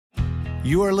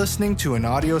You are listening to an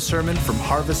audio sermon from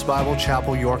Harvest Bible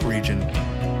Chapel, York Region.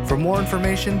 For more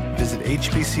information, visit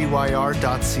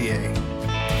hbcyr.ca.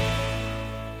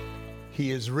 He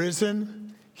is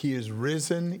risen. He is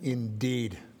risen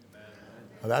indeed.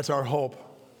 Well, that's our hope.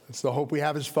 It's the hope we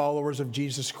have as followers of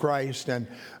Jesus Christ, and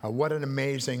what an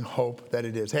amazing hope that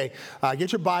it is. Hey,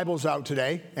 get your Bibles out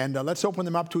today, and let's open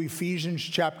them up to Ephesians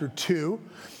chapter 2.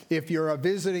 If you're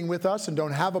visiting with us and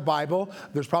don't have a Bible,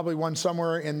 there's probably one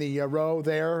somewhere in the row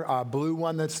there, a blue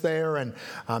one that's there. And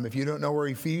if you don't know where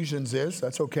Ephesians is,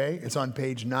 that's okay. It's on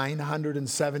page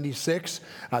 976.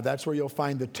 That's where you'll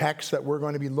find the text that we're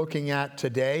going to be looking at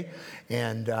today.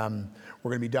 And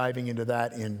we're going to be diving into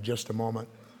that in just a moment.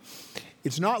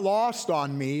 It's not lost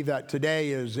on me that today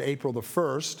is April the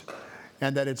 1st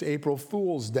and that it's April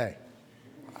Fool's Day.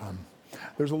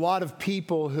 There's a lot of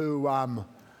people who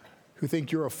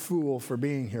think you're a fool for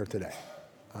being here today.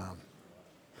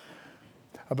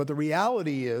 But the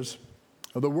reality is,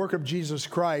 the work of Jesus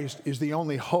Christ is the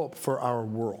only hope for our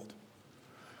world.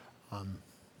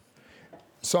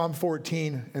 Psalm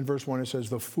 14 and verse 1, it says,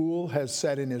 "The fool has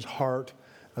said in his heart,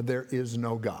 there is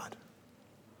no God."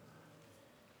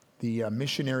 The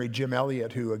missionary Jim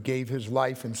Elliot, who gave his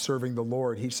life in serving the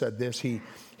Lord, he said this, he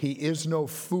is no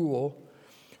fool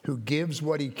who gives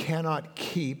what he cannot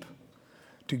keep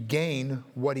to gain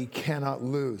what he cannot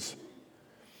lose.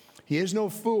 He is no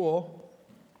fool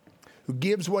who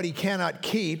gives what he cannot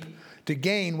keep to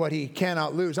gain what he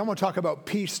cannot lose. I'm going to talk about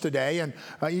peace today, and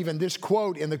even this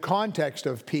quote in the context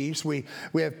of peace. We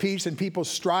have peace and people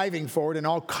striving for it in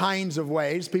all kinds of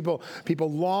ways. People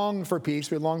long for peace.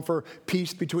 We long for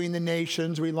peace between the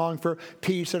nations. We long for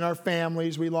peace in our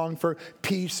families. We long for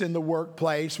peace in the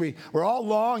workplace. We're all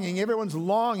longing, everyone's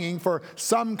longing for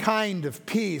some kind of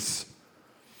peace.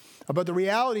 But the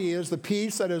reality is the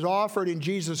peace that is offered in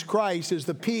Jesus Christ is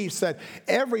the peace that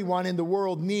everyone in the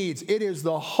world needs. It is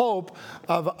the hope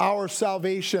of our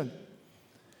salvation.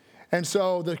 And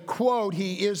so the quote,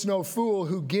 "He is no fool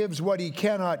who gives what he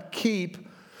cannot keep."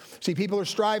 See, people are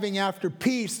striving after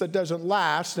peace that doesn't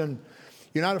last, and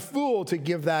you're not a fool to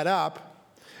give that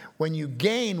up when you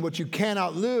gain what you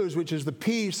cannot lose, which is the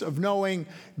peace of knowing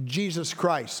Jesus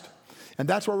Christ. And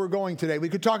that's where we're going today. We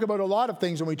could talk about a lot of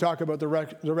things when we talk about the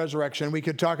resurrection. We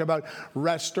could talk about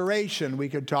restoration. We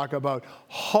could talk about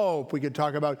hope. We could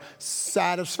talk about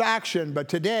satisfaction. But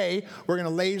today, we're going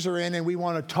to laser in and we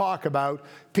want to talk about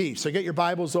peace. So get your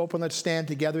Bibles open. Let's stand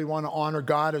together. We want to honor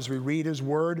God as we read His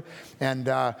Word. And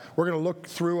we're going to look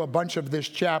through a bunch of this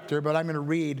chapter, but I'm going to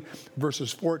read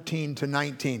verses 14 to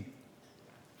 19.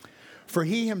 "For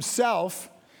He Himself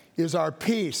is our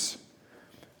peace,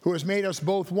 who has made us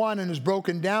both one and has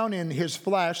broken down in His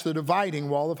flesh the dividing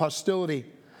wall of hostility,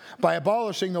 by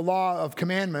abolishing the law of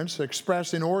commandments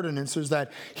expressed in ordinances,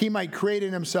 that He might create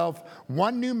in Himself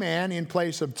one new man in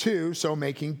place of two, so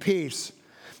making peace,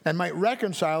 and might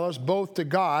reconcile us both to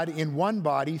God in one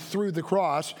body through the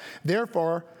cross,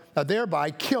 thereby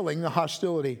killing the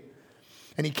hostility.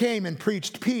 And He came and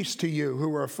preached peace to you who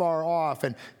were far off,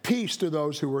 and peace to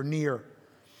those who were near.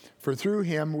 For through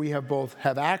Him we both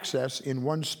have access in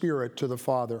one Spirit to the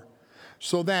Father.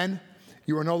 So then,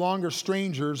 you are no longer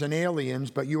strangers and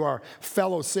aliens, but you are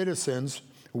fellow citizens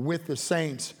with the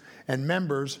saints and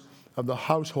members of the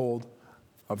household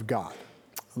of God."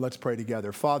 Let's pray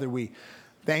together. Father, we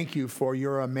thank You for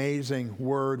Your amazing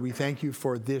Word. We thank You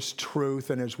for this truth.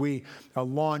 And as we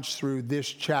launch through this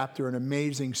chapter, an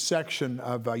amazing section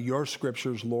of Your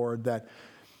Scriptures, Lord, that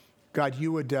God,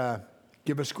 You would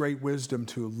give us great wisdom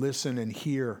to listen and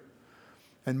hear,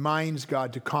 and minds,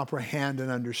 God, to comprehend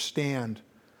and understand.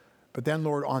 But then,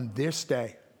 Lord, on this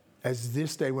day,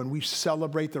 when we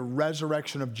celebrate the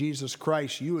resurrection of Jesus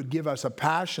Christ, You would give us a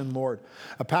passion, Lord,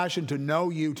 a passion to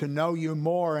know You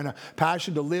more, and a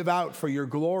passion to live out for Your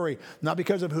glory, not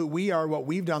because of who we are, what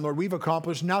we've done, Lord. We've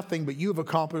accomplished nothing, but You've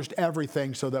accomplished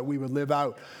everything so that we would live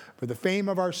out for the fame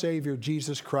of our Savior,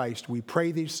 Jesus Christ. We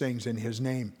pray these things in His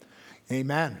name.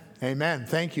 Amen. Amen.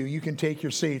 Thank you. You can take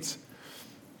your seats.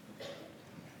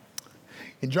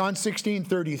 In John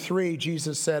 16:33,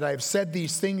 Jesus said, "I have said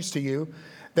these things to you,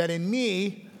 that in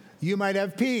Me you might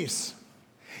have peace."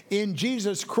 In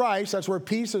Jesus Christ, that's where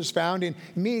peace is found. In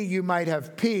Me you might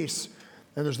have peace.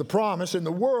 And there's the promise, in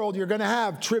the world you're going to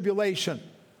have tribulation.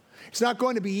 It's not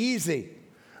going to be easy.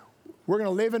 We're going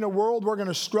to live in a world, we're going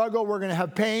to struggle, we're going to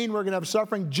have pain, we're going to have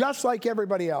suffering just like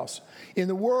everybody else. In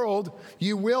the world,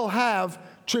 you will have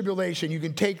tribulation. You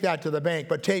can take that to the bank.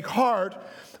 But take heart,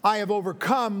 I have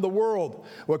overcome the world.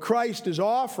 What Christ is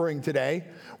offering today,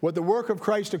 what the work of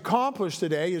Christ accomplished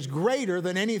today, is greater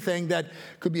than anything that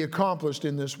could be accomplished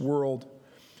in this world.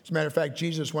 As a matter of fact,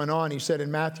 Jesus went on, he said in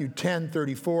Matthew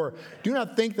 10:34, "Do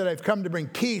not think that I've come to bring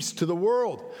peace to the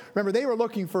world." Remember, they were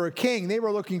looking for a king. They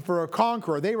were looking for a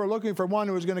conqueror. They were looking for one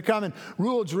who was going to come and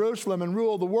rule Jerusalem and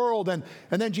rule the world. And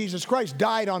then Jesus Christ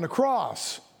died on the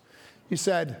cross. He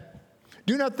said,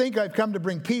 "Do not think I've come to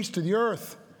bring peace to the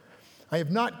earth. I have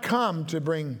not come to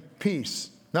bring peace.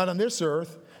 Not on this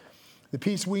earth. The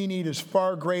peace we need is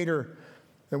far greater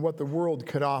than what the world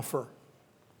could offer."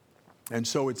 And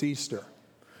so it's Easter.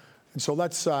 And so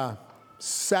let's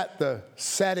set the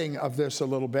setting of this a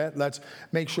little bit. Let's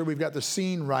make sure we've got the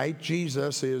scene right.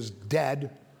 Jesus is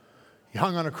dead. He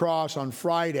hung on a cross on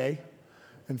Friday,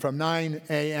 and from 9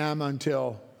 a.m.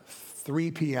 until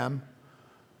 3 p.m.,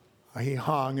 he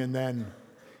hung, and then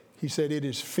he said, "It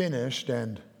is finished,"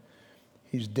 and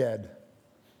he's dead.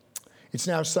 It's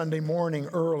now Sunday morning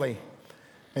early,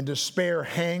 and despair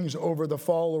hangs over the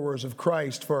followers of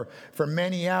Christ. For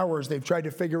many hours, they've tried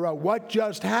to figure out what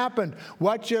just happened,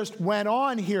 what just went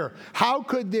on here. How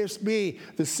could this be?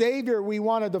 The Savior we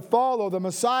wanted to follow, the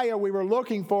Messiah we were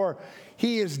looking for,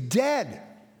 he is dead.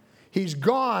 He's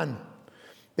gone.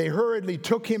 They hurriedly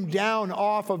took him down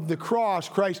off of the cross.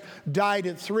 Christ died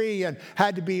at 3 and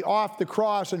had to be off the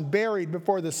cross and buried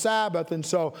before the Sabbath. And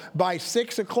so by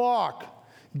 6 o'clock,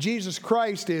 Jesus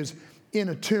Christ is in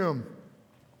a tomb.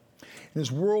 This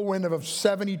whirlwind of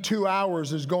 72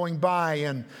 hours is going by,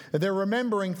 and they're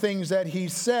remembering things that he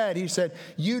said. He said,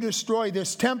 "You destroy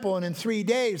this temple, and in 3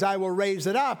 days I will raise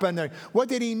it up." And what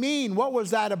did he mean? What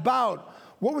was that about?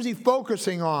 What was he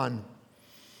focusing on?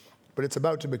 But it's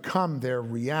about to become their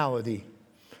reality.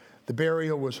 The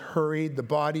burial was hurried. The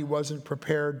body wasn't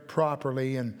prepared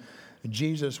properly, and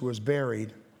Jesus was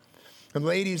buried. And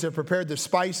ladies have prepared the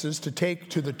spices to take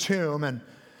to the tomb, and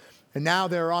now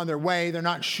they're on their way. They're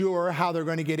not sure how they're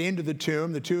going to get into the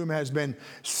tomb. The tomb has been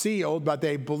sealed, but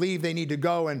they believe they need to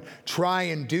go and try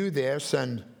and do this.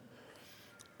 And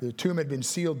the tomb had been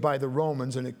sealed by the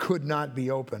Romans, and it could not be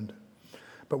opened.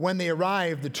 But when they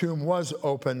arrived, the tomb was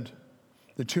opened.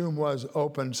 The tomb was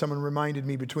opened. Someone reminded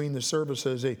me between the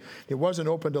services, it wasn't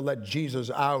open to let Jesus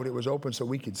out. It was open so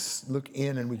we could look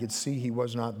in and we could see he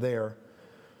was not there.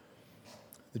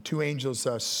 The two angels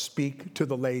speak to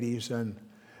the ladies, and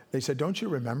they said, "Don't you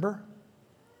remember?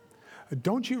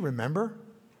 Don't you remember?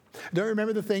 Don't you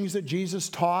remember the things that Jesus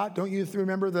taught? Don't you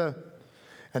remember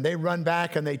And they run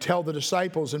back and they tell the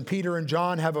disciples, and Peter and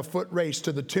John have a foot race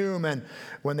to the tomb. And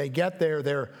when they get there,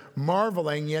 they're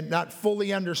marveling, yet not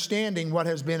fully understanding what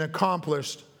has been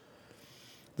accomplished.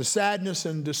 The sadness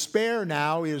and despair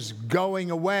now is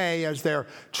going away as they're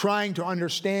trying to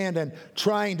understand and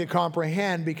trying to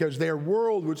comprehend, because their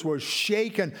world, which was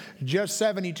shaken just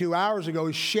 72 hours ago,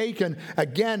 is shaken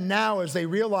again now as they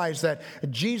realize that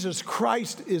Jesus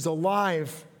Christ is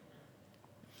alive.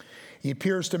 He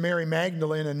appears to Mary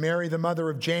Magdalene and Mary, the mother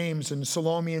of James, and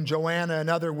Salome and Joanna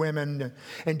and other women.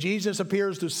 And Jesus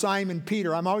appears to Simon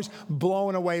Peter. I'm always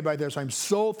blown away by this. I'm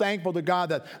so thankful to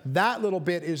God that little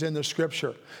bit is in the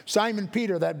Scripture. Simon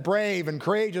Peter, that brave and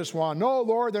courageous one. "No,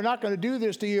 Lord, they're not going to do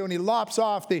this to you." And he lops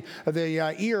off the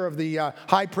ear of the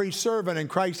high priest servant, and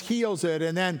Christ heals it.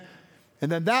 And then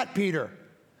that Peter,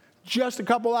 just a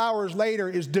couple hours later,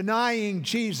 is denying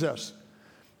Jesus.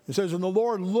 It says, "And the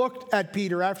Lord looked at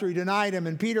Peter after he denied him,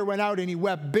 and Peter went out and he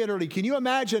wept bitterly." Can you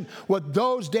imagine what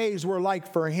those days were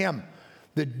like for him?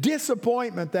 The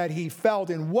disappointment that he felt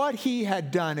in what he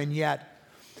had done, and yet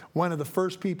one of the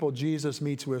first people Jesus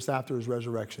meets with after his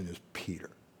resurrection is Peter.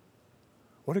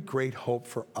 What a great hope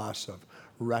for us of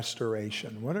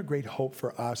restoration. What a great hope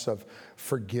for us of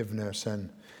forgiveness.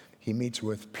 And he meets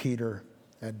with Peter.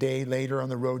 A day later on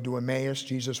the road to Emmaus,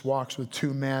 Jesus walks with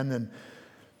two men, and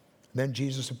then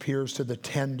Jesus appears to the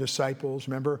 10 disciples.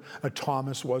 Remember,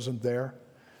 Thomas wasn't there,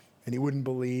 and he wouldn't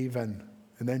believe. And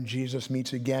then Jesus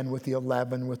meets again with the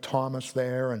 11, with Thomas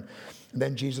there. And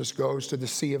then Jesus goes to the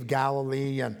Sea of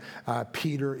Galilee, and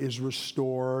Peter is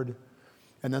restored.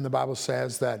 And then the Bible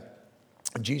says that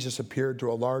Jesus appeared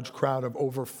to a large crowd of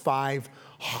over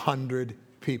 500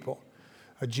 people.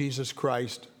 Jesus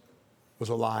Christ was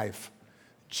alive.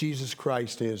 Jesus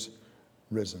Christ is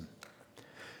risen.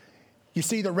 You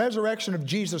see, the resurrection of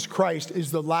Jesus Christ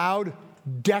is the loud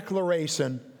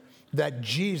declaration that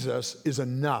Jesus is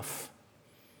enough.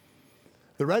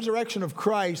 The resurrection of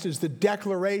Christ is the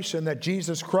declaration that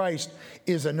Jesus Christ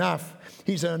is enough.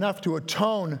 He's enough to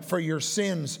atone for your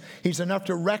sins. He's enough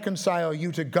to reconcile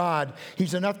you to God.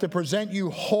 He's enough to present you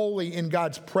holy in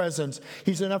God's presence.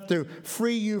 He's enough to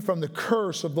free you from the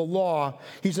curse of the law.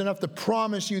 He's enough to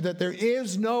promise you that there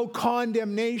is no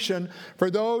condemnation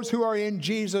for those who are in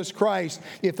Jesus Christ.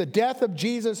 If the death of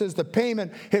Jesus is the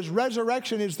payment, his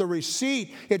resurrection is the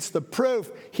receipt. It's the proof.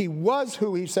 He was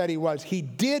who he said he was. He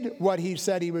did what he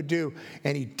said he would do,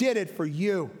 and he did it for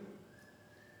you.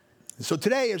 So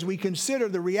today, as we consider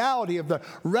the reality of the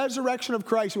resurrection of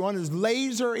Christ, we want to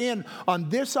laser in on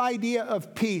this idea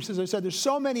of peace. As I said, there's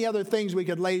so many other things we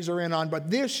could laser in on, but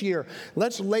this year,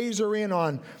 let's laser in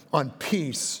on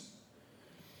peace.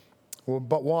 Well,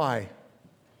 but why?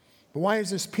 But why is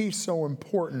this peace so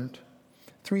important?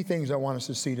 3 things I want us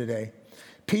to see today.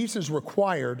 Peace is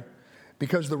required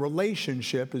because the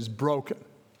relationship is broken.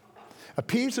 A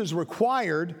peace is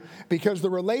required because the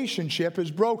relationship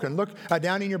is broken. Look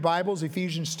down in your Bibles,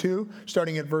 Ephesians 2,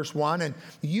 starting at verse 1. And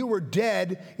you were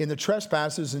dead in the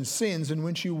trespasses and sins in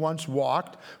which you once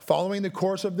walked, following the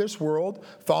course of this world,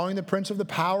 following the prince of the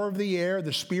power of the air,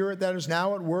 the spirit that is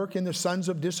now at work in the sons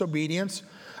of disobedience,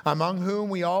 among whom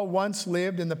we all once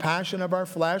lived in the passion of our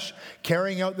flesh,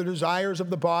 carrying out the desires of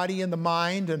the body and the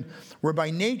mind, and were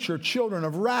by nature children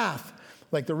of wrath,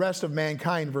 like the rest of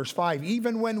mankind. Verse 5,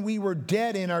 even when we were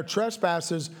dead in our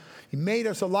trespasses, he made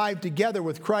us alive together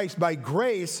with Christ. By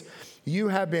grace, you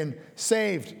have been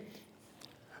saved.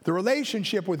 The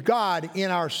relationship with God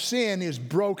in our sin is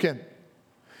broken,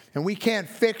 and we can't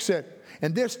fix it.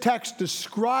 And this text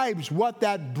describes what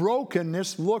that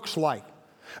brokenness looks like.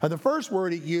 And the first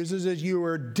word it uses is you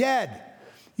were dead.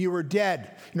 You were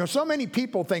dead. You know, so many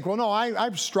people think, well, no,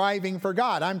 I'm striving for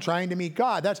God. I'm trying to meet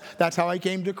God. That's how I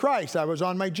came to Christ. I was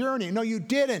on my journey. No, you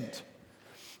didn't.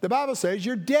 The Bible says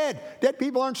you're dead. Dead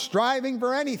people aren't striving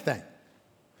for anything.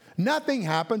 Nothing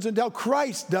happens until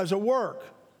Christ does a work.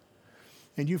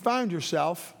 And you found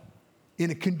yourself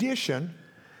in a condition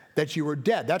that you were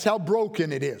dead. That's how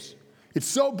broken it is. It's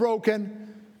so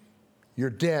broken,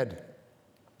 you're dead.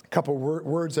 Couple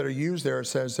words that are used there. It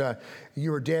says,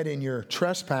 you were dead in your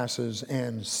trespasses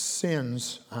and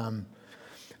sins.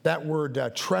 That word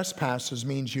trespasses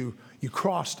means you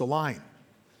crossed a line.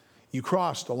 You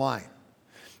crossed a line.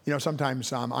 You know,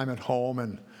 sometimes I'm at home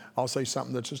and I'll say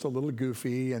something that's just a little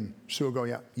goofy, and Sue will go,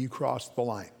 yeah, you crossed the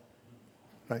line.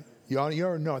 Right? You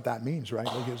already know what that means, right?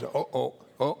 Like,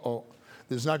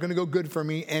 this is not going to go good for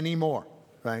me anymore.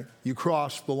 Right? You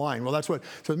crossed the line. Well, so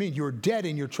it means you were dead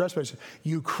in your trespasses.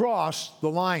 You crossed the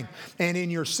line. And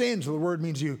in your sins, the word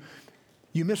means you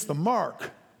missed the mark.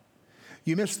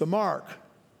 You missed the mark.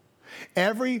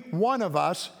 Every one of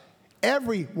us,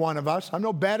 I'm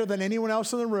no better than anyone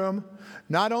else in the room.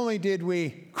 Not only did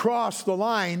we cross the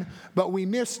line, but we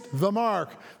missed the mark.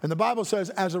 And the Bible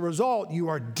says, as a result, you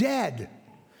are dead.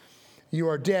 You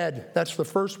are dead. That's the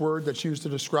first word that's used to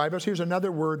describe us. Here's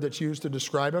another word that's used to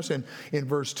describe us in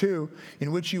verse 2,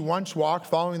 in which you once walked,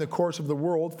 following the course of the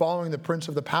world, following the prince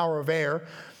of the power of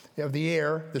the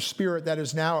air, the spirit that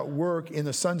is now at work in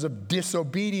the sons of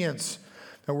disobedience.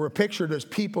 And we're pictured as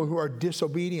people who are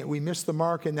disobedient. We miss the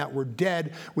mark in that we're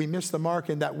dead. We miss the mark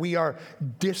in that we are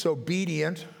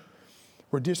disobedient.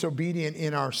 We're disobedient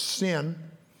in our sin.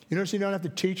 You notice you don't have to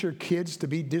teach your kids to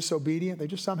be disobedient. They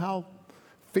just somehow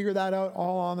figure that out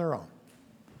all on their own.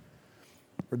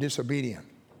 We're disobedient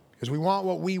because we want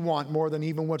what we want more than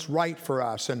even what's right for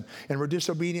us. And we're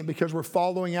disobedient because we're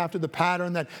following after the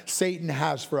pattern that Satan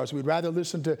has for us. We'd rather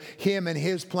listen to him and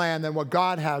his plan than what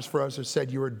God has for us. It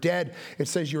said you are dead. It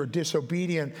says you are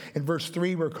disobedient. In verse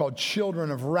 3, we're called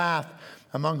children of wrath,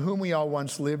 among whom we all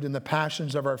once lived in the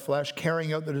passions of our flesh,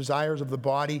 carrying out the desires of the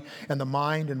body and the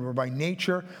mind, and were by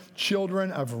nature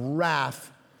children of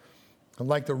wrath,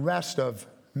 like the rest of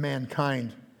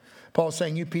mankind. Paul's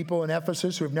saying, you people in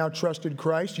Ephesus who have now trusted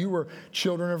Christ, you were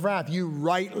children of wrath. You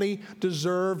rightly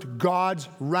deserved God's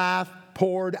wrath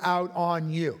poured out on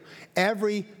you.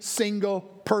 Every single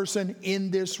person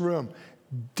in this room,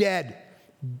 dead,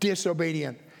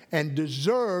 disobedient, and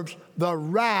deserves the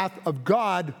wrath of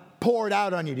God poured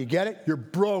out on you. Do you get it? You're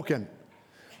broken.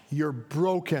 You're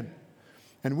broken.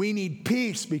 And we need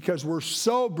peace because we're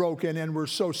so broken and we're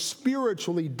so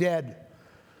spiritually dead.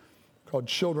 Called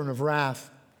children of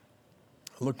wrath.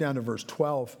 Look down to verse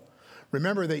 12.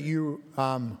 Remember that you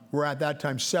were at that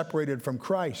time separated from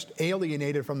Christ,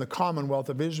 alienated from the commonwealth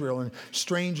of Israel, and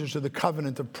strangers to the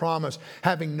covenant of promise,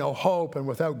 having no hope and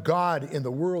without God in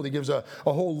the world. He gives a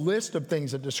whole list of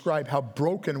things that describe how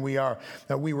broken we are,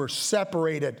 that we were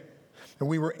separated, and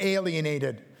we were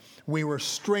alienated, we were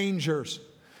strangers,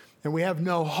 and we have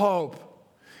no hope.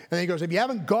 And then he goes, if you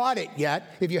haven't got it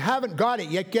yet,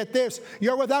 get this,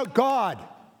 you're without God.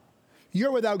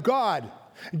 You're without God.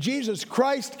 Jesus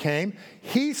Christ came.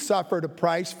 He suffered a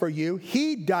price for you.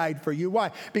 He died for you.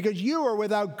 Why? Because you are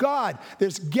without God.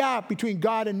 This gap between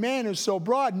God and man is so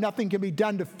broad, nothing can be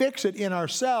done to fix it in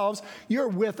ourselves. You're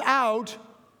without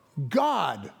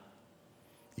God.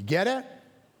 You get it?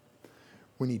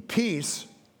 We need peace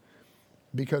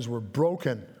because we're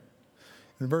broken.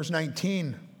 In verse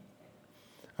 19,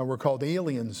 we're called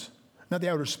aliens. Not the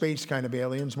outer space kind of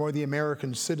aliens, more the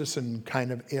American citizen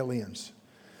kind of aliens.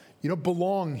 You don't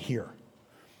belong here.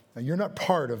 Now, you're not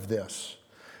part of this.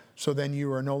 So then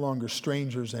you are no longer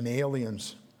strangers and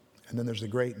aliens. And then there's the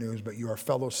great news, but you are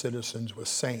fellow citizens with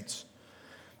saints.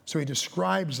 So he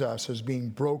describes us as being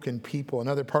broken people. In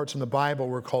other parts in the Bible,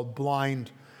 we're called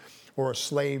blind or a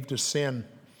slave to sin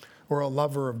or a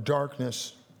lover of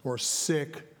darkness or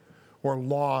sick or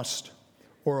lost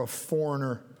or a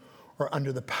foreigner or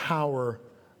under the power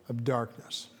of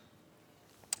darkness.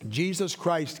 Jesus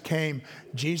Christ came.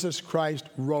 Jesus Christ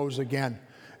rose again.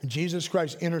 Jesus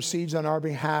Christ intercedes on our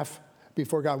behalf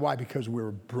before God. Why? Because we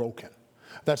were broken.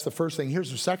 That's the first thing. Here's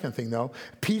the second thing, though.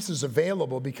 Peace is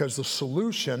available because the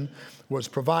solution was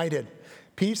provided.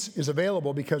 Peace is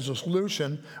available because the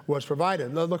solution was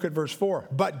provided. Look at verse 4.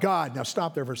 But God. Now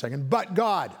stop there for a second. But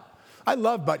God. I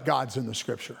love but gods in the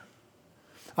Scripture.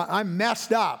 I'm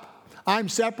messed up. I'm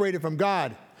separated from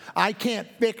God. I can't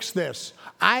fix this.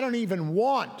 I don't even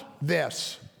want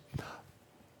this.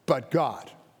 But God.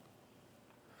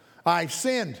 I've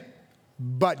sinned.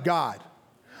 But God.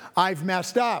 I've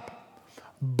messed up.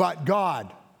 But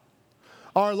God.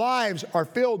 Our lives are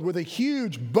filled with a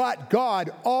huge but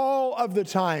God all of the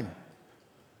time.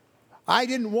 I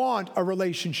didn't want a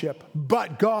relationship.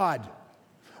 But God.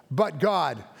 But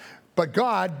God. But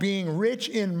God, being rich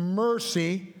in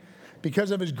mercy,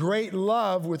 because of his great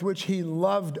love with which he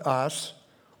loved us.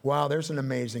 Wow, there's an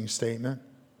amazing statement.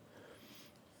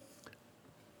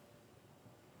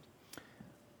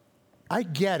 I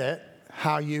get it,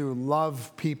 how you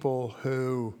love people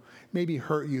who maybe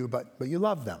hurt you, but you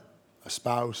love them. A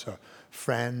spouse, a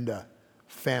friend, a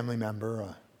family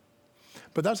member.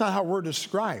 But that's not how we're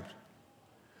described.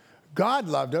 God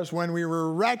loved us when we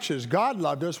were wretches. God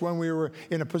loved us when we were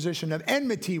in a position of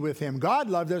enmity with him. God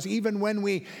loved us even when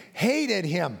we hated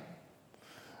him.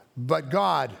 But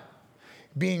God,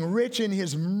 being rich in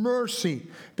his mercy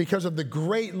because of the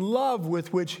great love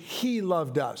with which he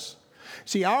loved us.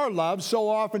 See, our love so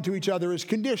often to each other is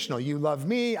conditional. You love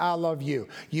me, I'll love you.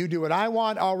 You do what I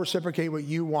want, I'll reciprocate what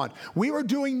you want. We were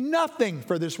doing nothing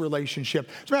for this relationship.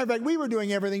 As a matter of fact, we were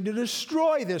doing everything to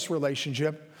destroy this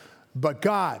relationship. But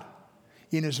God,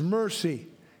 in his mercy,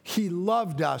 he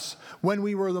loved us when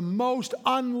we were the most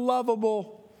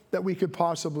unlovable that we could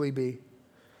possibly be.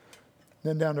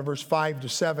 Then down to verse 5 to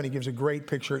 7, he gives a great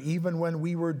picture. Even when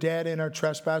we were dead in our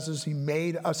trespasses, he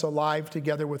made us alive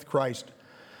together with Christ.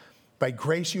 By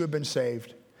grace you have been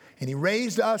saved. And he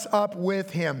raised us up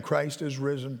with him, Christ is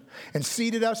risen, and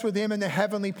seated us with him in the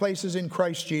heavenly places in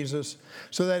Christ Jesus,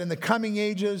 so that in the coming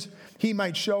ages he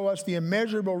might show us the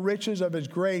immeasurable riches of his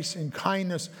grace and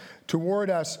kindness toward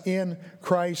us in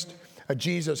Christ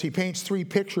Jesus. He paints three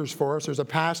pictures for us. There's a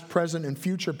past, present, and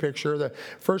future picture. The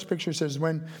first picture says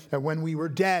when we were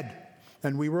dead,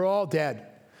 and we were all dead,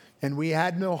 and we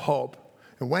had no hope.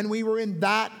 And when we were in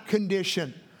that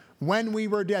condition, when we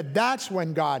were dead, that's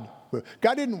when God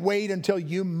didn't wait until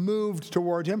you moved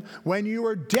toward him. When you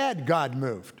were dead, God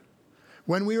moved.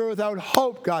 When we were without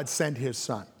hope, God sent his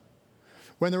son.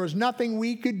 When there was nothing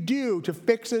we could do to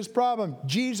fix this problem,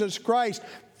 Jesus Christ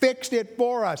fixed it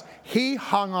for us. He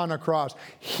hung on a cross.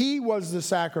 He was the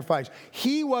sacrifice.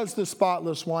 He was the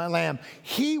spotless lamb.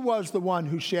 He was the one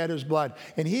who shed his blood.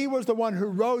 And he was the one who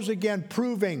rose again,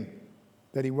 proving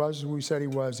that he was who he said he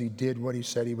was. He did what he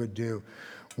said he would do.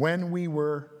 When we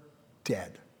were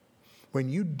dead, when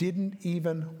you didn't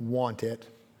even want it,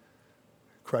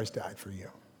 Christ died for you.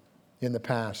 In the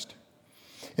past.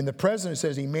 In the present, it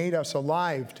says he made us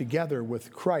alive together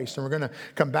with Christ. And we're going to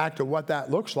come back to what that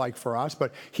looks like for us.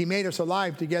 But he made us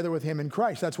alive together with him in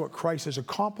Christ. That's what Christ is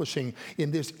accomplishing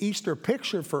in this Easter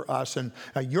picture for us. And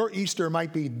your Easter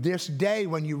might be this day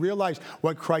when you realize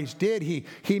what Christ did.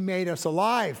 He made us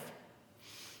alive.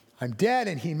 I'm dead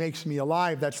and he makes me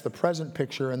alive. That's the present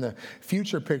picture. And the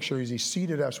future picture is he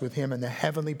seated us with him in the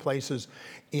heavenly places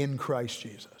in Christ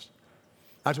Jesus.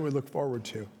 That's what we look forward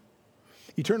to.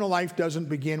 Eternal life doesn't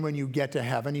begin when you get to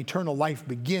heaven. Eternal life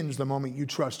begins the moment you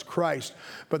trust Christ.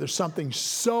 But there's something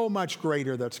so much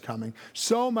greater that's coming,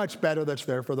 so much better that's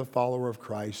there for the follower of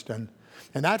Christ. And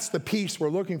And that's the peace we're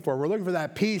looking for. We're looking for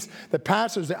that peace that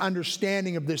passes the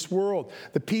understanding of this world.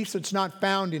 The peace that's not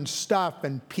found in stuff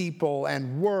and people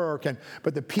and work,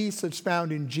 but the peace that's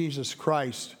found in Jesus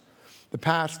Christ. The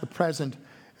past, the present,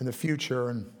 and the future.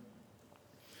 And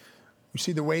we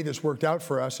see the way this worked out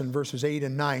for us in verses 8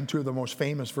 and 9, two of the most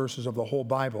famous verses of the whole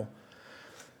Bible.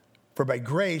 For by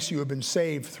grace you have been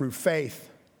saved through faith.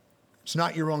 It's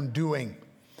not your own doing.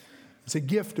 It's a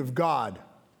gift of God.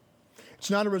 It's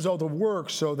not a result of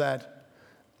works, so that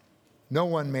no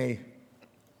one may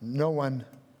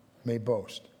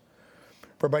boast.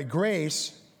 For by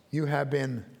grace you have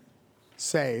been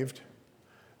saved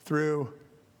through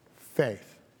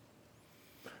faith.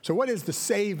 So what is the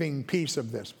saving piece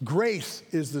of this? Grace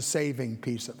is the saving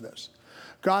piece of this.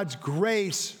 God's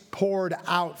grace poured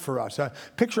out for us.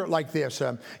 Picture it like this.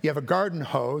 You have a garden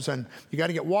hose, and you got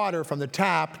to get water from the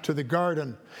tap to the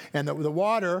garden. And the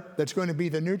water that's going to be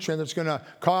the nutrient that's going to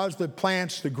cause the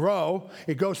plants to grow,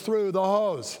 it goes through the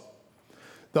hose.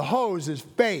 The hose is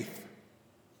faith.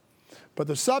 But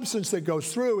the substance that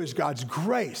goes through is God's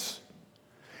grace.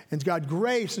 And God's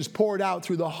grace is poured out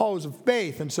through the hose of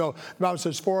faith. And so the Bible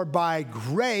says, for by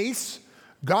grace,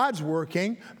 God's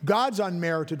working, God's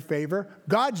unmerited favor,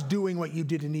 God's doing what you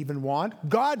didn't even want,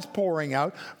 God's pouring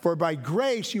out. For by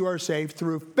grace you are saved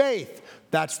through faith.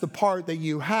 That's the part that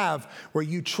you have where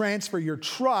you transfer your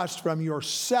trust from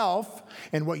yourself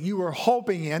and what you were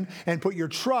hoping in and put your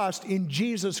trust in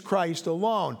Jesus Christ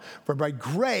alone. For by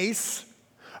grace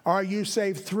are you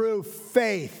saved through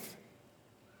faith.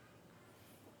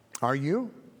 Are you?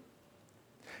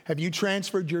 Have you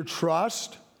transferred your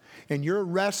trust and you're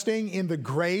resting in the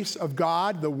grace of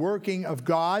God, the working of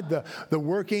God, the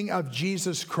working of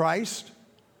Jesus Christ?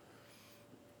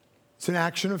 It's an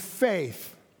action of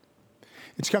faith.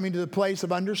 It's coming to the place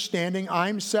of understanding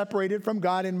I'm separated from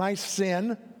God in my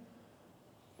sin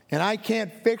and I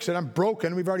can't fix it. I'm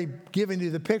broken. We've already given you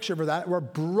the picture for that. We're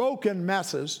broken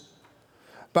messes.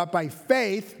 But by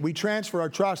faith, we transfer our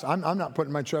trust. I'm not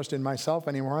putting my trust in myself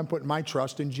anymore. I'm putting my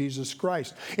trust in Jesus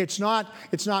Christ. It's not,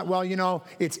 well,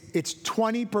 it's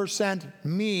 20%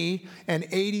 me and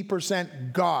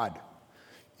 80% God.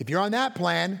 If you're on that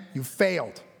plan, you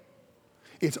failed.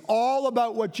 It's all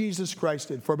about what Jesus Christ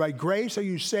did. For by grace are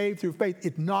you saved through faith.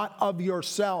 It's not of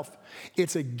yourself.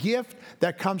 It's a gift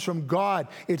that comes from God.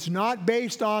 It's not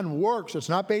based on works. It's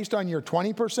not based on your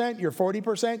 20%, your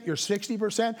 40%, your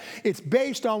 60%. It's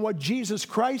based on what Jesus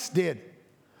Christ did.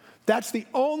 That's the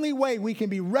only way we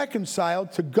can be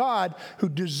reconciled to God,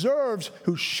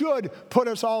 who should put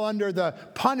us all under the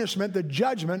punishment, the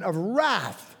judgment of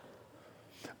wrath.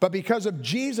 But because of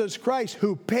Jesus Christ,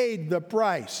 who paid the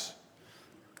price,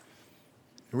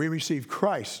 we receive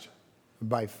Christ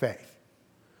by faith.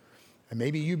 And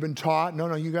maybe you've been taught,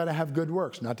 no, you got to have good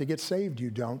works. Not to get saved, you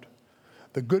don't.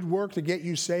 The good work to get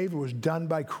you saved was done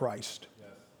by Christ. Yes.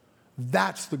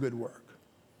 That's the good work.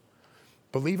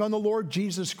 Believe on the Lord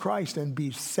Jesus Christ and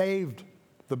be saved,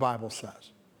 the Bible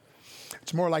says.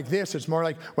 It's more like this. It's more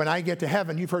like when I get to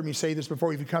heaven. You've heard me say this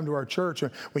before if you come to our church.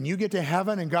 When you get to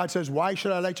heaven and God says, why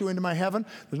should I let you into my heaven?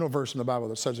 There's no verse in the Bible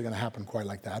that says it's going to happen quite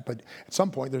like that. But at some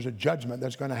point, there's a judgment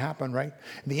that's going to happen, right?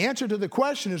 And the answer to the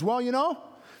question is, well,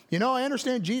 I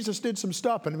understand Jesus did some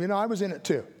stuff. And, I was in it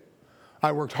too.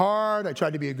 I worked hard. I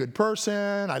tried to be a good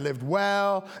person. I lived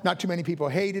well. Not too many people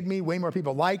hated me. Way more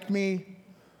people liked me.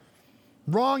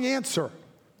 Wrong answer.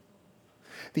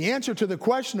 The answer to the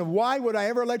question of why would I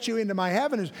ever let you into my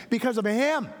heaven is because of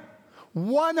Him.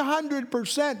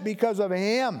 100% because of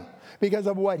Him. Because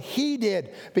of what He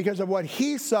did. Because of what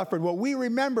He suffered. What we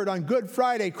remembered on Good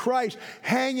Friday, Christ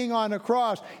hanging on a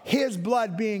cross. His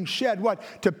blood being shed. What?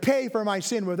 To pay for my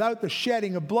sin. Without the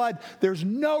shedding of blood, there's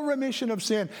no remission of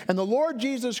sin. And the Lord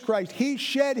Jesus Christ, He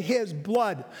shed His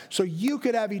blood so you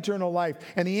could have eternal life.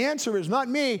 And the answer is not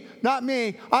me.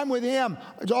 I'm with Him.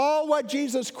 It's all what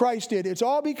Jesus Christ did. It's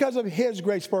all because of His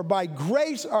grace. For by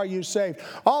grace are you saved.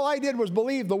 All I did was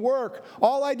believe the work.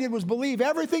 All I did was believe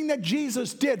everything that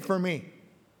Jesus did for me.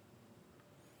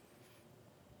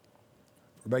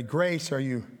 For by grace are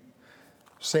you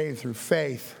saved through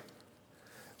faith.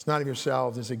 It's not of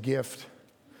yourselves, it's a gift.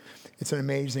 It's an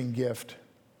amazing gift.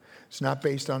 It's not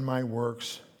based on my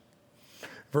works.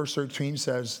 Verse 13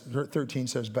 says,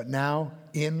 but now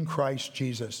in Christ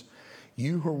Jesus,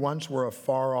 you who once were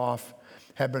afar off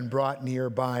have been brought near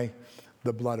by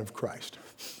the blood of Christ.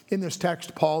 In this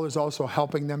text, Paul is also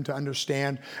helping them to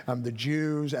understand the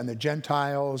Jews and the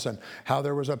Gentiles and how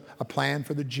there was a plan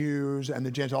for the Jews and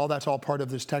the Gentiles. All that's all part of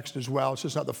this text as well. It's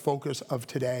just not the focus of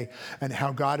today, and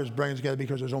how God is bringing us together,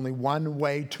 because there's only one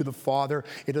way to the Father.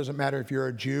 It doesn't matter if you're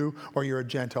a Jew or you're a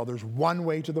Gentile. There's one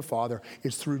way to the Father.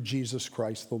 It's through Jesus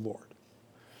Christ the Lord.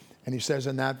 And he says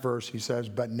in that verse, he says,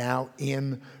 but now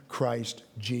in Christ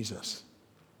Jesus.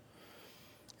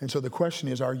 And so the question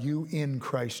is, are you in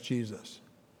Christ Jesus?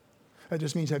 That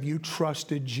just means, have you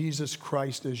trusted Jesus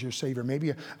Christ as your Savior?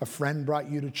 Maybe a friend brought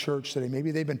you to church today.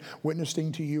 Maybe they've been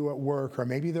witnessing to you at work, or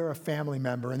maybe they're a family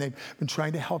member and they've been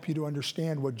trying to help you to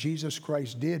understand what Jesus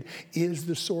Christ did is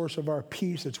the source of our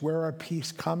peace. It's where our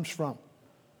peace comes from.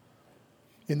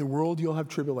 In the world, you'll have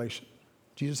tribulation.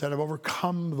 Jesus said, I've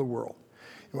overcome the world.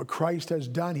 And what Christ has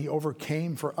done, he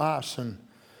overcame for us. And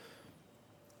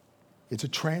it's a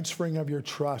transferring of your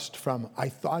trust from, I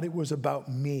thought it was about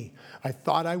me. I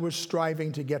thought I was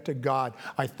striving to get to God.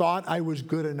 I thought I was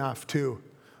good enough to,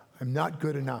 I'm not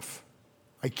good enough.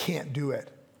 I can't do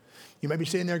it. You might be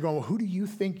sitting there going, well, who do you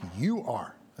think you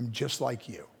are? I'm just like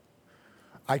you.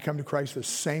 I come to Christ the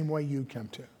same way you come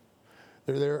to.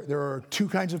 There are two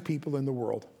kinds of people in the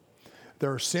world.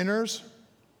 There are sinners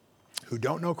who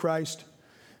don't know Christ,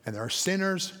 and there are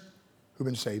sinners who've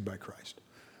been saved by Christ.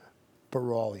 But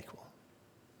we're all equal.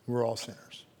 We're all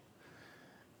sinners.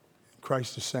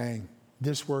 Christ is saying,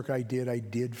 this work I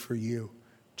did for you.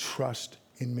 Trust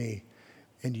in me,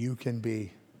 and you can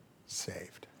be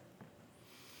saved.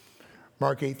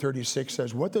 Mark 8:36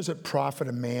 says, what does it profit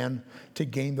a man to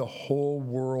gain the whole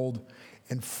world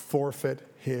and forfeit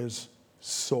his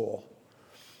soul?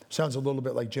 Sounds a little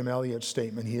bit like Jim Elliot's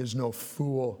statement. He is no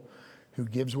fool who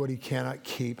gives what he cannot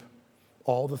keep,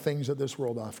 all the things that this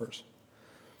world offers.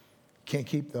 Can't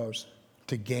keep those,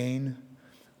 to gain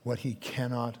what he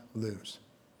cannot lose.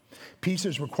 Peace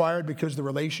is required because the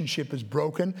relationship is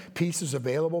broken. Peace is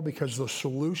available because the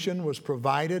solution was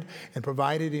provided, and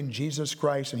provided in Jesus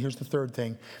Christ. And here's the third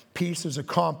thing. Peace is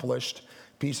accomplished.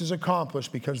 Peace is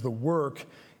accomplished because the work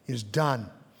is done.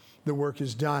 The work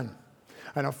is done.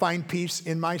 I don't find peace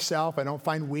in myself. I don't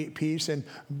find peace in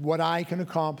what I can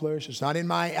accomplish. It's not in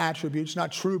my attributes. It's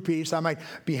not true peace. I might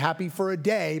be happy for a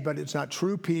day, but it's not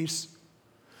true peace.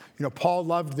 You know, Paul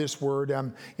loved this word.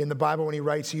 In the Bible, when he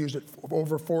writes, he used it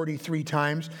over 43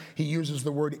 times. He uses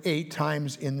the word 8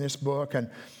 times in this book. And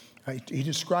he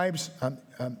describes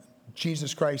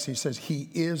Jesus Christ. He says, he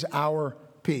is our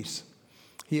peace.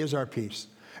 He is our peace.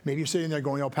 Maybe you're sitting there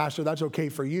going, oh, Pastor, that's okay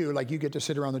for you. Like, you get to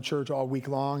sit around the church all week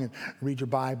long and read your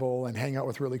Bible and hang out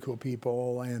with really cool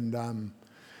people. And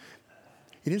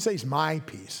he didn't say he's my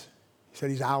peace. He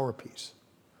said he's our peace.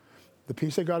 The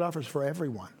peace that God offers for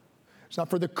everyone. It's not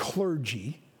for the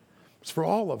clergy. It's for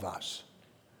all of us.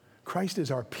 Christ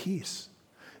is our peace.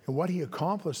 And what he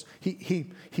accomplished,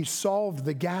 he solved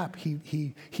the gap.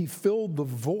 He filled the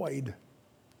void.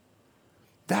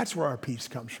 That's where our peace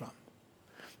comes from.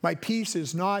 My peace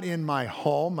is not in my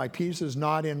home. My peace is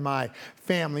not in my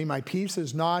family. My peace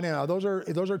is not in, those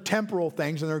are temporal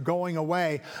things and they're going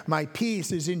away. My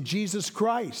peace is in Jesus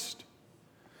Christ.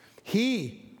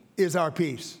 He is our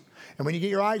peace. And when you get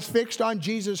your eyes fixed on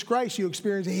Jesus Christ, you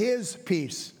experience his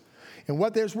peace. And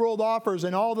what this world offers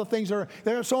and all the things they're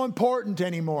not so important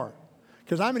anymore.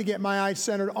 Because I'm going to get my eyes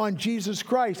centered on Jesus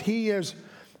Christ. He is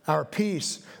our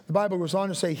peace. The Bible goes on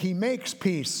to say he makes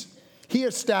peace. He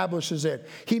establishes it.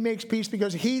 He makes peace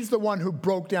because he's the one who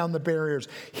broke down the barriers.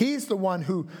 He's the one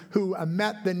who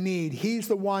met the need. He's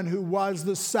the one who was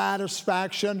the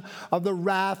satisfaction of the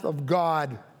wrath of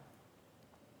God.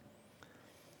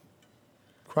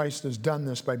 Christ has done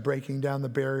this by breaking down the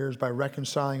barriers, by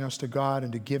reconciling us to God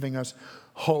and to giving us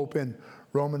hope. In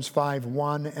Romans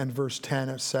 5:1 and verse 10,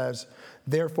 it says,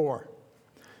 therefore,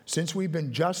 since we've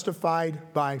been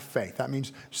justified by faith, that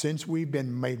means since we've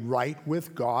been made right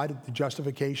with God, the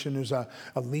justification is a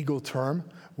legal term.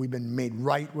 We've been made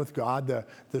right with God.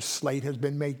 The slate has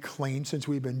been made clean since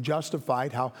we've been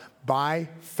justified. How? By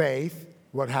faith,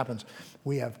 what happens?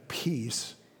 We have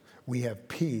peace. We have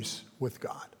peace with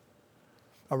God.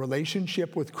 A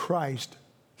relationship with Christ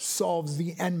solves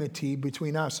the enmity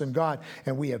between us and God,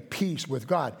 and we have peace with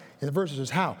God. And the verse says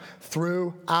how?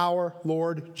 Through our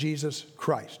Lord Jesus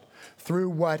Christ. Through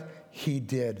what he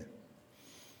did.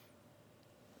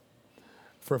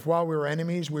 For if while we were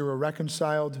enemies, we were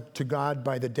reconciled to God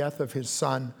by the death of his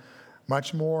Son,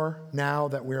 much more now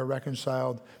that we are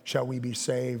reconciled, shall we be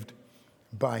saved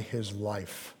by his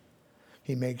life.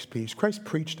 He makes peace. Christ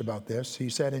preached about this. He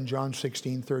said in John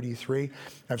 16:33,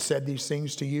 I've said these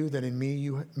things to you that in me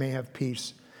you may have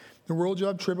peace. In the world you'll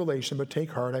have tribulation, but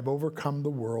take heart, I've overcome the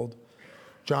world.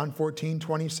 John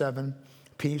 14:27,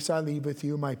 peace I leave with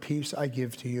you, my peace I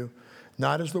give to you.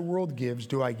 Not as the world gives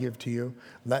do I give to you.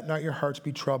 Let not your hearts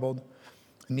be troubled,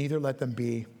 neither let them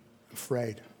be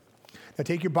afraid. Now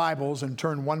take your Bibles and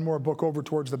turn one more book over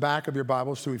towards the back of your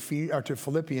Bibles to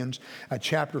Philippians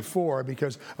chapter 4,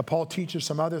 because Paul teaches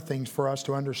some other things for us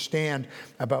to understand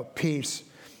about peace,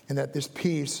 and that this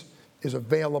peace is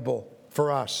available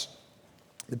for us.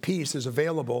 The peace is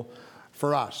available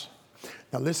for us.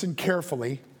 Now listen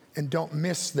carefully and don't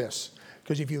miss this,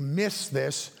 because if you miss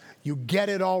this, you get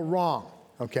it all wrong.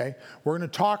 Okay, we're going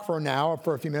to talk for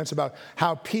a few minutes about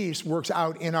how peace works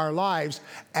out in our lives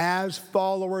as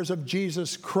followers of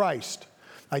Jesus Christ.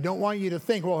 I don't want you to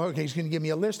think, well, okay, he's going to give me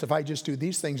a list. If I just do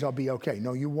these things, I'll be okay.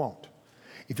 No, you won't.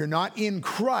 If you're not in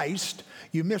Christ,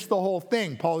 you miss the whole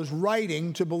thing. Paul is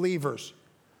writing to believers.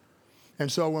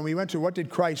 And so when we went to what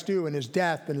did Christ do in his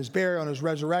death and his burial and his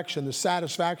resurrection, the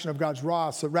satisfaction of God's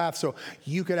wrath, so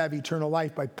you could have eternal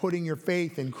life by putting your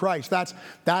faith in Christ.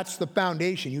 That's the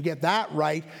foundation. You get that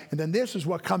right, and then this is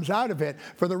what comes out of it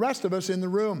for the rest of us in the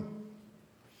room.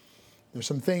 There's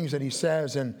some things that he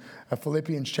says in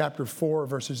Philippians chapter 4,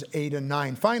 verses 8 and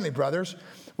 9. Finally, brothers,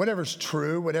 whatever is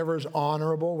true, whatever is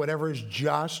honorable, whatever is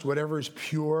just, whatever is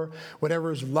pure,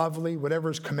 whatever is lovely,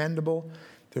 whatever is commendable,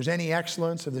 if there's any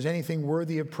excellence, if there's anything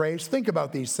worthy of praise, think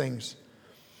about these things.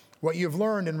 What you've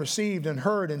learned and received and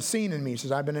heard and seen in me, he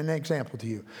says, I've been an example to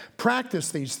you.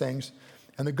 Practice these things,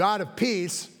 and the God of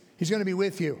peace, he's going to be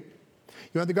with you.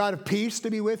 You want the God of peace to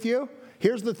be with you?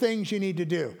 Here's the things you need to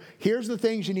do. Here's the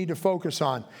things you need to focus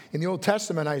on. In the Old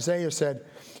Testament, Isaiah said,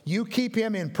 you keep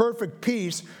him in perfect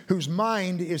peace whose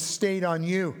mind is stayed on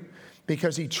you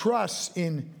because he trusts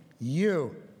in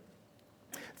you.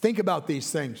 Think about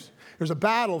these things. There's a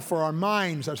battle for our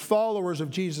minds as followers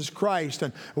of Jesus Christ.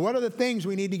 And what are the things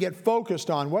we need to get focused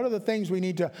on? What are the things we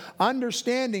need to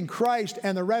understand in Christ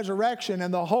and the resurrection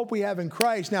and the hope we have in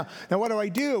Christ? Now what do I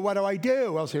do? What do I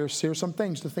do? Well, here's some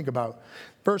things to think about.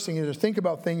 First thing is to think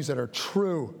about things that are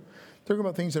true. Think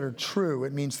about things that are true.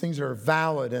 It means things that are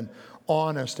valid and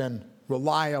honest and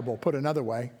reliable. Put another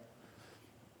way,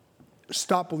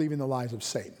 stop believing the lies of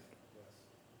Satan.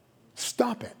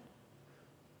 Stop it.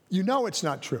 You know it's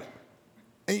not true.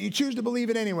 And you choose to believe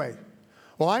it anyway.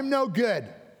 Well, I'm no good.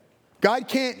 God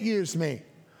can't use me.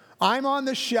 I'm on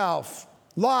the shelf.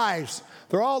 Lies.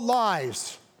 They're all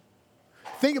lies.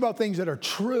 Think about things that are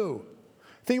true.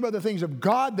 Think about the things of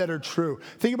God that are true.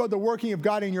 Think about the working of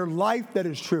God in your life that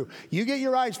is true. You get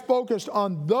your eyes focused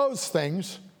on those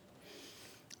things,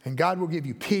 and God will give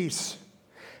you peace.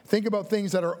 Think about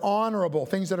things that are honorable,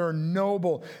 things that are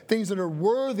noble, things that are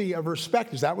worthy of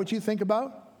respect. Is that what you think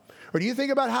about? Or do you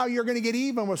think about how you're going to get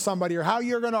even with somebody or how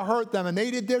you're going to hurt them and they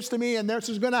did this to me and this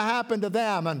is going to happen to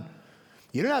them? And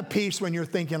you don't have peace when you're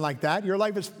thinking like that. Your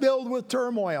life is filled with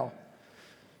turmoil.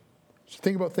 So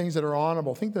think about things that are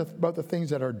honorable. Think about the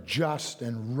things that are just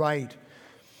and right.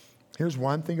 Here's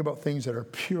one. Think about things that are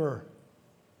pure.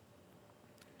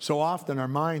 So often our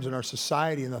minds and our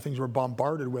society and the things we're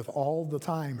bombarded with all the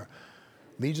time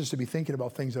leads us to be thinking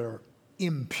about things that are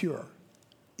impure,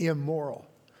 immoral,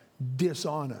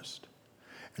 dishonest.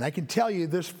 And I can tell you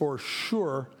this for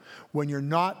sure, when you're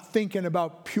not thinking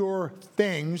about pure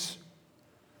things,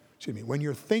 when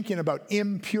you're thinking about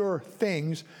impure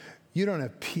things, you don't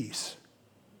have peace.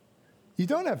 You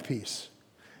don't have peace.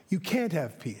 You can't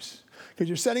have peace. Because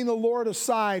you're setting the Lord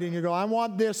aside and you go, I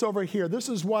want this over here. This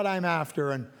is what I'm after.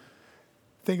 And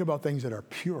think about things that are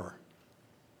pure.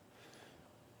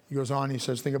 He goes on, he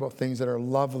says, think about things that are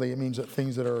lovely. It means that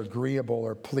things that are agreeable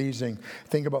or pleasing.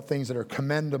 Think about things that are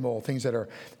commendable, things that are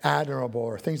admirable,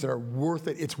 or things that are worth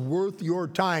it. It's worth your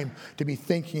time to be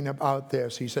thinking about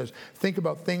this. He says, think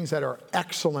about things that are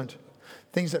excellent,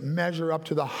 things that measure up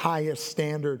to the highest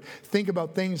standard. Think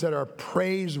about things that are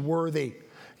praiseworthy.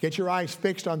 Get your eyes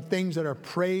fixed on things that are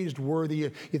praiseworthy.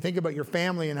 You think about your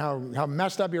family and how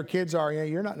messed up your kids are. Yeah,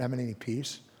 you're not having any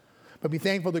peace. But be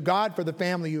thankful to God for the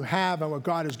family you have and what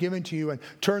God has given to you, and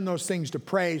turn those things to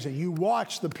praise, and you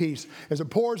watch the peace as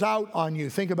it pours out on you.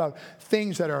 Think about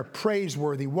things that are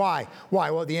praiseworthy. Why?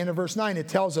 Well, at the end of verse 9, it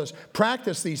tells us,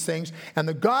 practice these things, and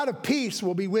the God of peace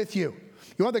will be with you.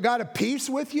 You want the God of peace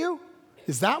with you?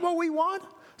 Is that what we want?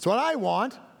 It's what I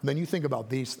want. And then you think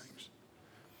about these things.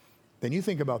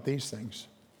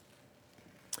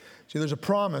 See, there's a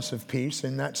promise of peace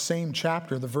in that same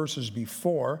chapter, the verses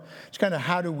before. It's kind of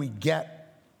how do we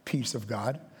get peace of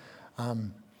God?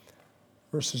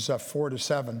 Verses 4 to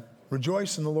 7.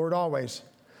 Rejoice in the Lord always.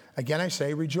 Again, I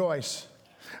say rejoice.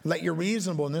 Let your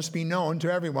reasonableness be known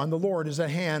to everyone. The Lord is at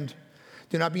hand.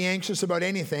 Do not be anxious about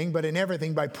anything, but in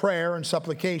everything by prayer and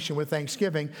supplication with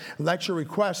thanksgiving, let your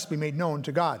requests be made known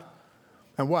to God.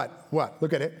 And what?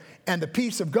 Look at it. And the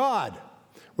peace of God,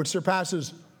 which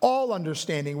surpasses all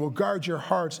understanding, will guard your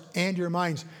hearts and your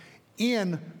minds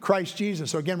in Christ Jesus.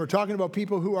 So again, we're talking about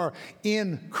people who are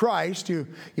in Christ. You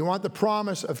want the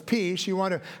promise of peace. You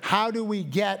want to, how do we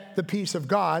get the peace of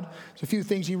God? There's a few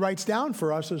things he writes down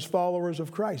for us as followers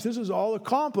of Christ. This is all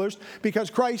accomplished because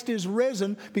Christ is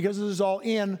risen, because this is all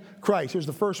in Christ. Here's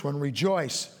the first one,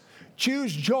 rejoice.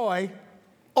 Choose joy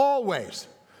always.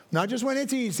 Not just when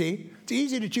it's easy. It's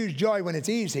easy to choose joy when it's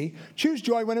easy. Choose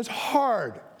joy when it's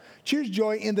hard. Choose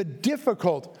joy in the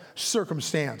difficult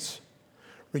circumstance.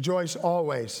 Rejoice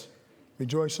always.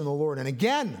 Rejoice in the Lord. And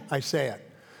again, I say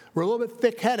it. We're a little bit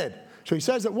thick-headed. So he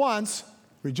says it once,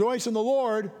 rejoice in the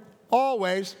Lord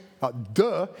always.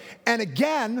 And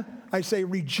again, I say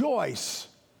rejoice.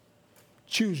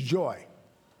 Choose joy.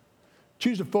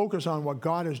 Choose to focus on what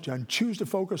God has done. Choose to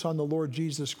focus on the Lord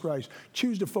Jesus Christ.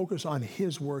 Choose to focus on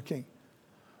his working.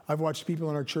 I've watched people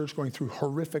in our church going through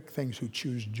horrific things who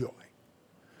choose joy.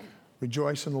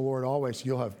 Rejoice in the Lord always.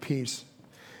 You'll have peace.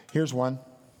 Here's one.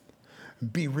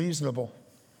 Be reasonable.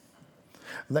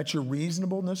 Let your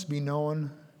reasonableness be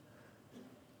known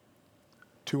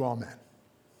to all men.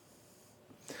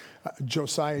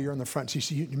 Josiah, you're in the front. You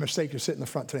see, your mistake to sit in the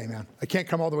front today, man. I can't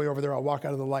come all the way over there. I'll walk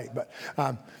out of the light. But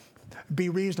be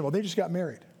reasonable. They just got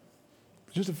married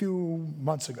just a few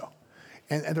months ago.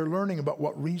 And they're learning about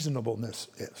what reasonableness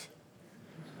is.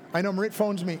 I know Marit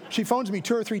phones me. She phones me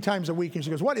 2 or 3 times a week, and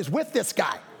she goes, what is with this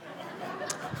guy?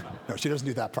 No, she doesn't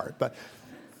do that part. But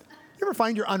you ever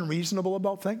find you're unreasonable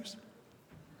about things?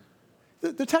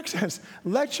 The text says,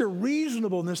 let your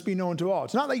reasonableness be known to all.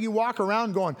 It's not like you walk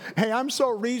around going, hey, I'm so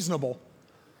reasonable.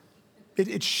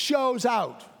 It shows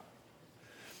out.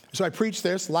 So I preached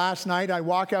this last night. I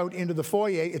walk out into the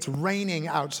foyer. It's raining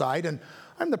outside, and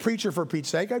I'm the preacher for Pete's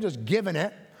sake. I've just given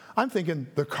it. I'm thinking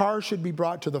the car should be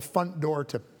brought to the front door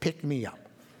to pick me up.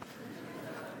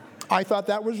 I thought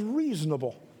that was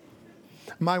reasonable.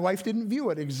 My wife didn't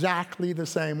view it exactly the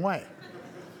same way.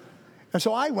 And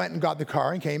so I went and got the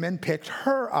car and came and picked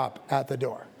her up at the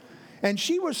door. And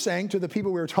she was saying to the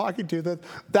people we were talking to that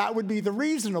that would be the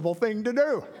reasonable thing to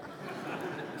do.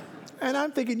 And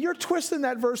I'm thinking, you're twisting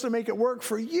that verse to make it work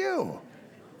for you,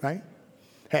 right?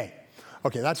 Hey,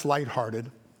 okay, that's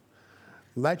lighthearted.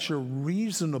 Let your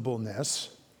reasonableness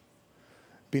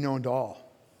be known to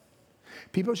all.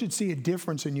 People should see a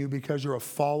difference in you because you're a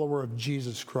follower of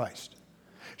Jesus Christ.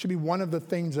 It should be one of the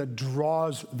things that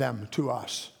draws them to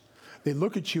us. They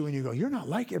look at you and you go, you're not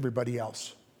like everybody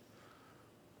else.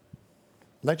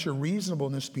 Let your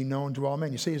reasonableness be known to all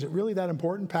men. You say, is it really that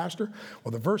important, Pastor?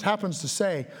 Well, the verse happens to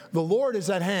say, the Lord is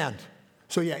at hand.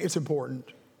 So yeah, it's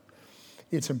important.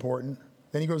 It's important.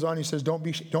 Then he goes on, he says, don't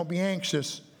be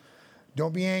anxious.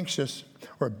 Don't be anxious,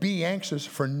 or be anxious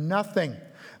for nothing.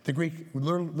 The Greek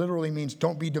literally means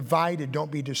don't be divided, don't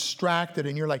be distracted.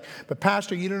 And you're like, but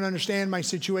Pastor, you don't understand my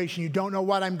situation. You don't know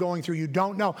what I'm going through. You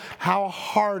don't know how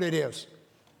hard it is.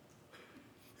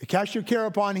 You cast your care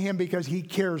upon him because he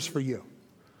cares for you.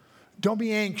 Don't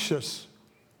be anxious.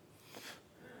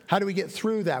 How do we get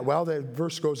through that? Well, the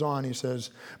verse goes on. He says,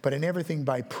 but in everything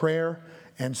by prayer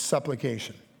and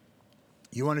supplication.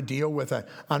 You want to deal with an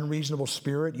unreasonable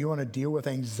spirit? You want to deal with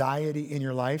anxiety in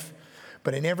your life?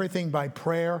 But in everything by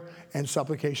prayer and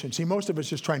supplication. See, most of us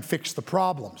just try and fix the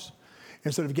problems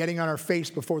instead of getting on our face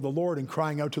before the Lord and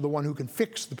crying out to the one who can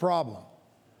fix the problem.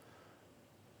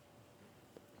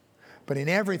 But in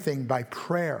everything by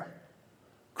prayer,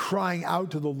 crying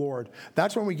out to the Lord.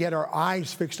 That's when we get our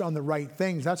eyes fixed on the right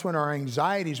things. That's when our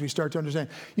anxieties, we start to understand.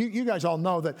 You guys all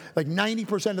know that like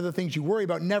 90% of the things you worry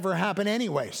about never happen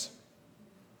anyways.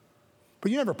 But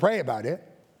you never pray about it.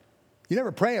 You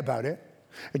never pray about it.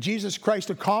 And Jesus Christ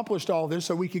accomplished all this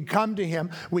so we can come to him,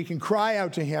 we can cry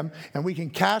out to him, and we can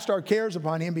cast our cares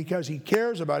upon him because he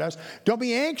cares about us. Don't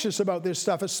be anxious about this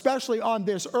stuff, especially on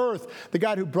this earth. The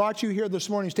God who brought you here this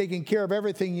morning is taking care of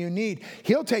everything you need.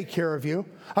 He'll take care of you.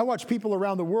 I watch people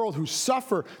around the world who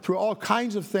suffer through all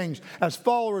kinds of things as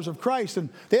followers of Christ, and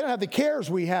they don't have the cares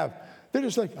we have. They're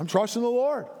just like, I'm trusting the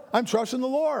Lord. I'm trusting the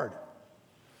Lord.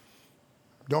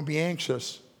 Don't be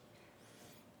anxious,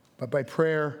 but by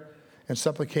prayer and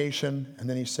supplication, and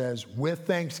then he says, with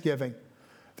thanksgiving.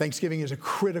 Thanksgiving is a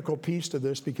critical piece to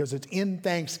this because it's in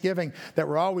thanksgiving that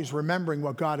we're always remembering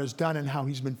what God has done and how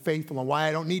he's been faithful and why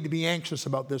I don't need to be anxious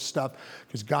about this stuff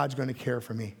because God's going to care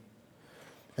for me.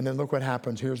 And then look what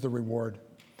happens. Here's the reward.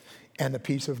 And the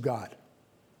peace of God.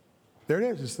 There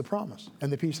it is. It's the promise.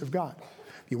 And the peace of God.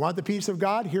 You want the peace of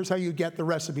God? Here's how you get the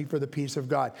recipe for the peace of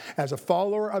God. As a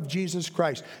follower of Jesus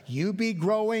Christ, you be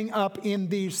growing up in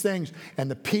these things, and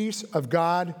the peace of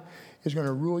God is going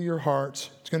to rule your hearts.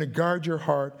 It's going to guard your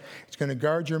heart. It's going to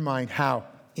guard your mind. How?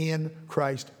 In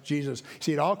Christ Jesus.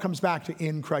 See, it all comes back to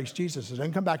in Christ Jesus. It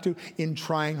doesn't come back to in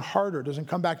trying harder. It doesn't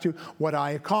come back to what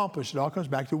I accomplished. It all comes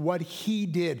back to what he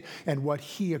did and what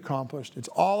he accomplished. It's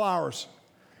all ours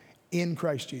in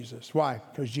Christ Jesus. Why?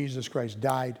 Because Jesus Christ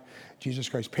died. Jesus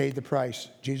Christ paid the price.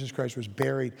 Jesus Christ was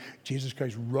buried. Jesus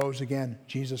Christ rose again.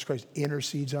 Jesus Christ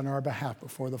intercedes on our behalf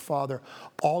before the Father.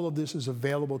 All of this is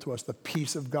available to us. The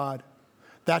peace of God.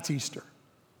 That's Easter.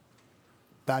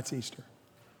 That's Easter.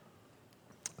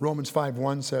 Romans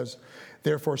 5:1 says,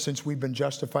 therefore, since we've been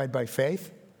justified by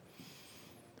faith,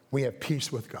 we have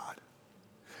peace with God.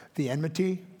 The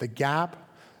enmity, the gap,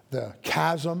 the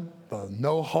chasm, the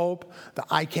no hope, the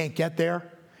I can't get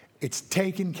there, it's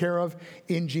taken care of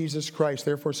in Jesus Christ.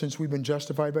 Therefore, since we've been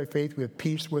justified by faith, we have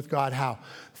peace with God. How?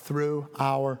 Through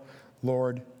our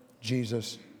Lord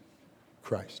Jesus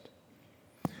Christ.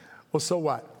 Well, so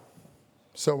what?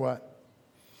 So what?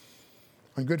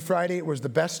 On Good Friday, it was the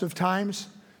best of times.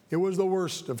 It was the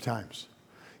worst of times.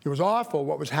 It was awful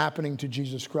what was happening to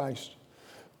Jesus Christ.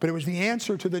 But it was the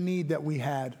answer to the need that we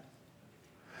had.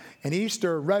 And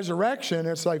Easter, resurrection,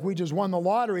 it's like we just won the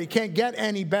lottery. It can't get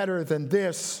any better than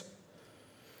this.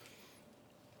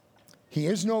 He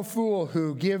is no fool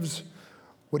who gives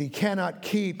what he cannot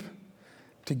keep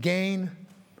to gain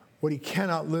what he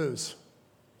cannot lose.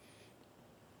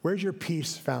 Where's your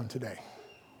peace found today?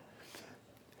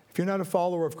 If you're not a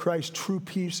follower of Christ, true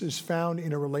peace is found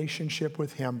in a relationship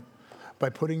with him by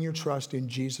putting your trust in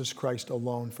Jesus Christ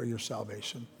alone for your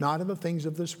salvation. Not in the things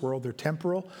of this world. They're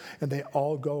temporal and they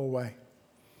all go away.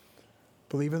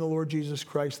 Believe in the Lord Jesus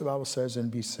Christ, the Bible says, and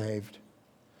be saved.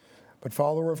 But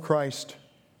follower of Christ,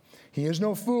 he is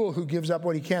no fool who gives up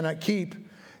what he cannot keep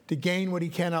to gain what he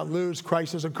cannot lose.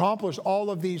 Christ has accomplished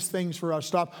all of these things for us.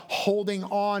 Stop holding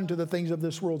on to the things of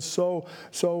this world so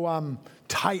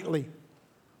tightly.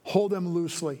 Hold them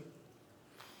loosely.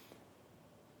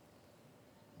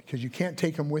 Because you can't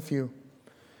take them with you.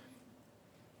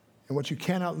 And what you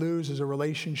cannot lose is a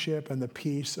relationship and the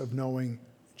peace of knowing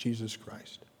Jesus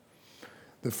Christ.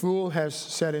 The fool has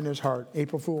said in his heart,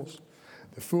 April Fools,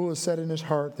 the fool has said in his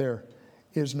heart, there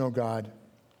is no God.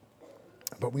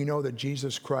 But we know that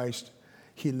Jesus Christ,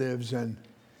 he lives and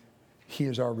he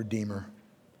is our Redeemer.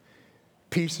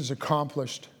 Peace is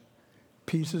accomplished.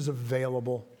 Peace is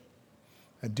available.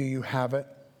 And do you have it?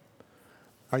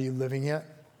 Are you living it?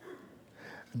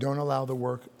 Don't allow the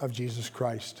work of Jesus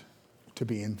Christ to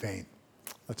be in vain.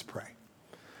 Let's pray.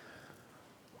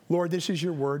 Lord, this is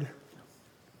your word.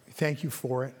 Thank you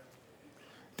for it.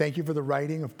 Thank you for the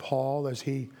writing of Paul as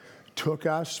he took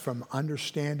us from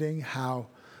understanding how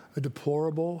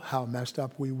deplorable, how messed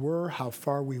up we were, how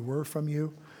far we were from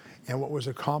you, and what was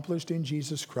accomplished in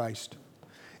Jesus Christ.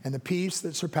 And the peace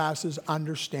that surpasses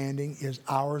understanding is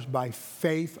ours by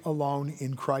faith alone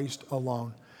in Christ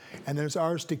alone. And it is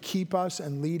ours to keep us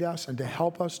and lead us and to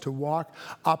help us to walk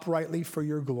uprightly for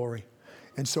your glory.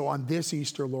 And so on this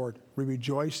Easter, Lord, we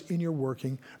rejoice in your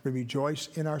working. We rejoice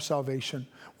in our salvation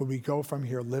when we go from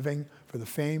here living for the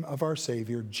fame of our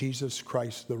Savior, Jesus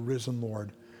Christ, the risen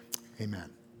Lord.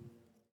 Amen.